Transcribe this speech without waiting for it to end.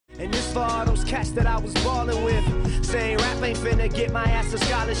for all those cats that I was ballin' with. Saying rap ain't finna get my ass a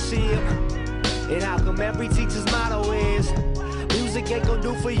scholarship. And how come every teacher's motto is music ain't gonna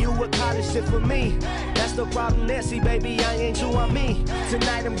do for you what college did for me? That's the problem there, see baby, I ain't you on me.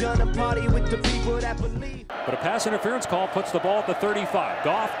 Tonight I'm gonna party with the people that believe. But a pass interference call puts the ball at the 35.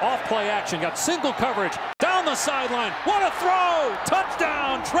 Goff off play action, got single coverage, down the sideline. What a throw!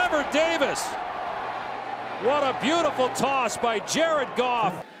 Touchdown, Trevor Davis. What a beautiful toss by Jared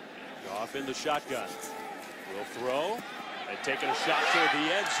Goff. Goff in the shotgun. Will throw and taking a shot toward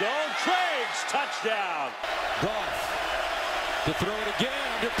the end zone. Triggs, touchdown. Goff to throw it again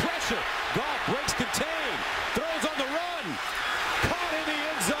under pressure. Goff breaks contain, throws on the run. Caught in the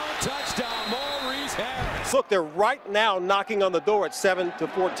end zone, touchdown, Maurice Harris. Look, they're right now knocking on the door at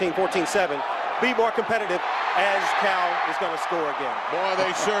 7-14, 14-7. Be more competitive as Cal is going to score again. Boy,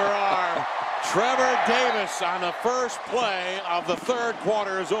 they sure are. Trevor Davis on the first play of the third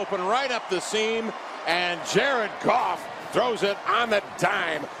quarter is open right up the seam, and Jared Goff throws it on the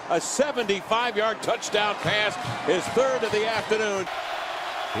dime. A 75-yard touchdown pass, his third of the afternoon.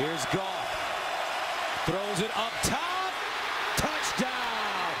 Here's Goff. Throws it up top.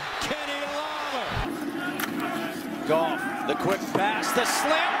 Touchdown, Kenny Lawler. Goff, the quick pass, the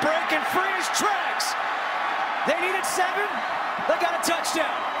slant break, and freeze Triggs. They needed 7. They got a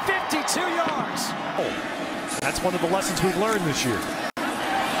touchdown, 52 yards. Oh, that's one of the lessons we've learned this year.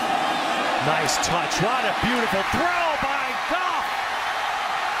 Nice touch. What a beautiful throw by Goff.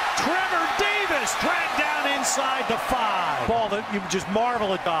 Trevor Davis dragged down inside the 5. Ball that you just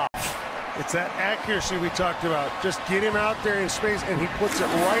marvel at Goff. It's that accuracy we talked about. Just get him out there in space, and he puts it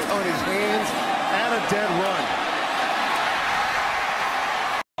right on his hands at a dead run.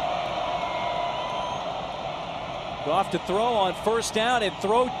 Goff to throw on first down and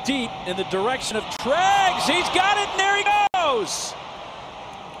throw deep in the direction of Triggs. He's got it, and there he goes.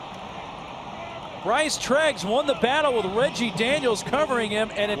 Bryce Triggs won the battle with Reggie Daniels covering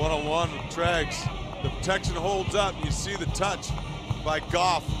him. And one-on-one with Triggs. The protection holds up. You see the touch by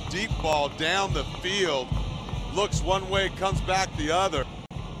Goff. Deep ball down the field. Looks one way, comes back the other.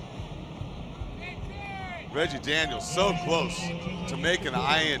 Reggie Daniels so close to making an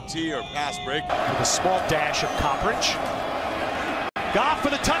INT or pass breakup. With a small dash of coverage. Goff for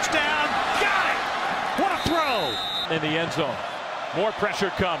the touchdown. Got it! What a throw! In the end zone. More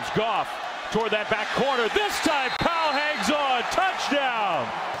pressure comes. Goff toward that back corner. This time, Powell hangs on. Touchdown!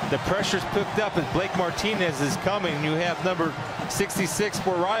 The pressure's picked up as Blake Martinez is coming. You have number 66,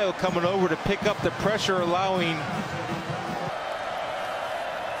 Borayo, coming over to pick up the pressure, allowing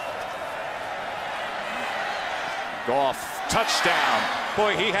Goff, touchdown.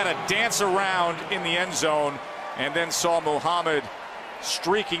 Boy, he had a dance around in the end zone and then saw Muhammad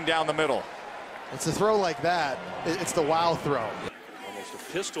streaking down the middle. It's a throw like that. It's the wow throw. Almost a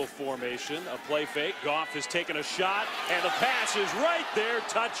pistol formation, a play fake. Goff has taken a shot, and the pass is right there.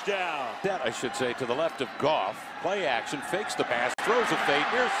 Touchdown. That, I should say, to the left of Goff. Play action, fakes the pass, throws a fake,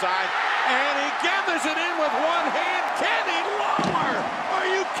 near side, and he gathers it in with one hand. Kenny Lawler! Are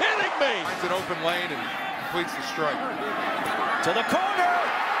you kidding me? Finds an open lane and completes the strike. To the corner.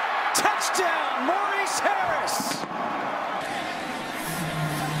 Touchdown, Maurice Harris.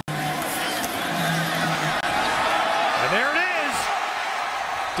 And there it is.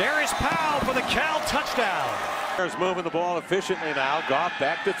 Darius Powell for the Cal touchdown. Bears moving the ball efficiently now. Goff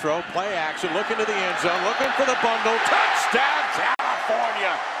back to throw. Play action. Looking to the end zone. Looking for the bundle. Touchdown,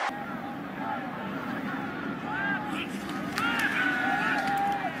 California.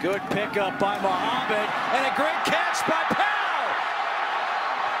 Good pickup by Muhammad, and a great catch by Powell.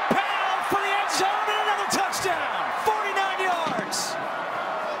 Powell for the end zone, and another touchdown. 49 yards.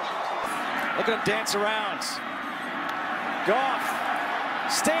 Look at him dance around. Goff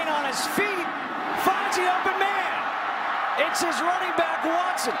staying on his feet, finds the open man. It's his running back,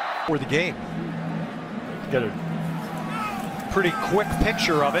 Watson. For the game. Got a pretty quick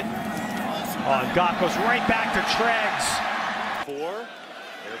picture of it. Goff goes right back to Triggs. 4.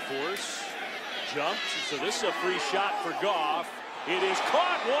 Air Force jumps, so this is a free shot for Goff. It is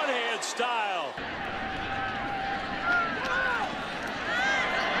caught one-hand style.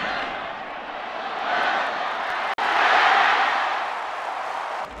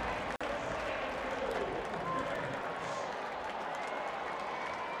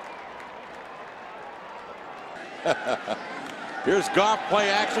 Here's Goff, play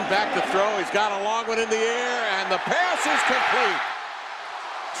action, back to throw. He's got a long one in the air, and the pass is complete.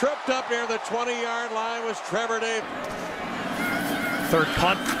 Tripped up near the 20-yard line was Trevor Davis. Third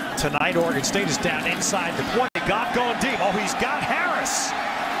punt tonight. Oregon State is down inside the 20. Goff going deep. Oh, he's got Harris.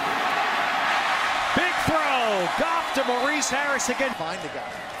 Big throw. Goff to Maurice Harris again. Find the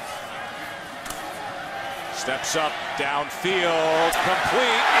guy. Steps up downfield,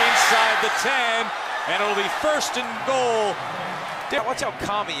 complete inside the 10, and it'll be 1st and goal. Watch how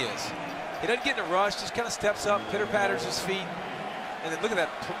calm he is. He doesn't get in a rush, just kind of steps up, pitter-patters his feet, and then look at that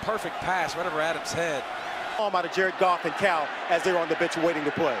perfect pass right over Adams' head. Out of Jared Goff and Cal as they're on the bench waiting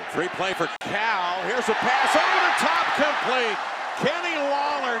to play. Free play for Cal. Here's a pass over the top, complete. Kenny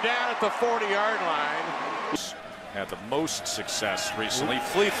Lawler down at the 40-yard line. Had the most success recently.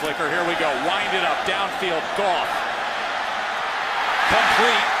 Flea flicker, here we go. Wind it up, downfield, Goff.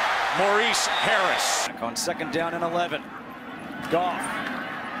 Complete, Maurice Harris. On 2nd down and 11. Goff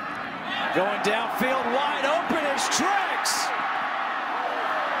going downfield, wide open is Treggs.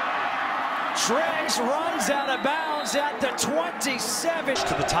 Treggs runs out of bounds at the 27.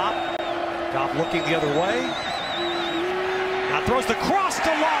 To the top. Goff looking the other way. Now throws the cross to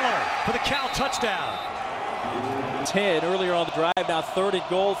Lawler for the Cal touchdown. 10 earlier on the drive, now 3rd and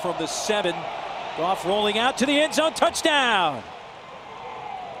goal from the 7. Goff rolling out to the end zone, touchdown.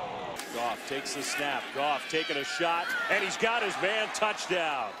 Goff takes the snap. Goff taking a shot, and he's got his man,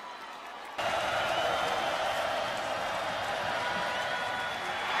 touchdown.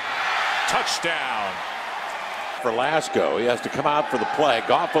 Touchdown. For Lasco, he has to come out for the play.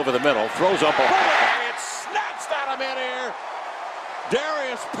 Goff over the middle, throws up a and it's snatched out of midair.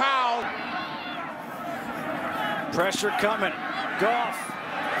 Darius Powell. Pressure coming. Goff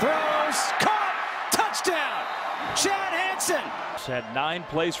throws, caught, touchdown. Chad Hansen. Had 9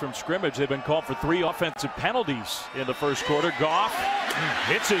 plays from scrimmage. They've been called for 3 offensive penalties in the 1st quarter. Goff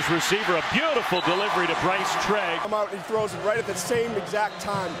hits his receiver. A beautiful delivery to Bryce Tregg. Come out and he throws it right at the same exact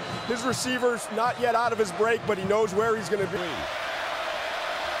time. His receiver's not yet out of his break, but he knows where he's going to be.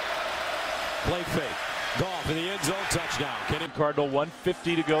 Play fake. Goff in the end zone, touchdown. Cardinal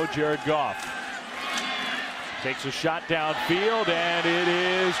 1:50 to go. Jared Goff takes a shot downfield, and it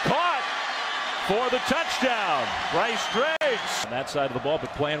is caught for the touchdown. Bryce Treggs on that side of the ball,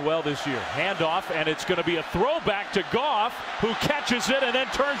 but playing well this year. Handoff, and it's going to be a throwback to Goff, who catches it and then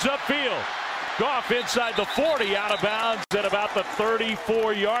turns upfield. Goff inside the 40, out of bounds at about the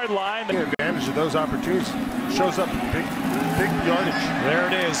 34-yard line. Taking advantage of those opportunities. Shows up big yardage. There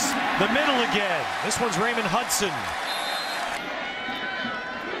it is. The middle again. This one's Raymond Hudson.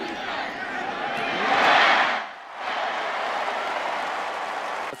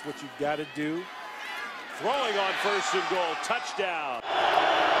 That's what you've got to do. Throwing on 1st and goal, touchdown.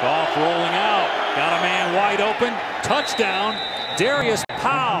 Goff rolling out. Got a man wide open. Touchdown, Darius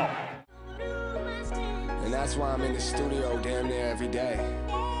Powell. And that's why I'm in the studio damn near every day.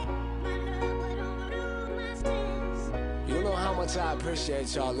 You don't know how much I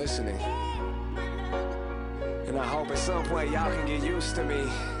appreciate y'all listening. And I hope at some point y'all can get used to me.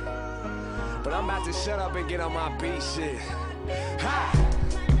 But I'm about to shut up and get on my beat shit. Ha!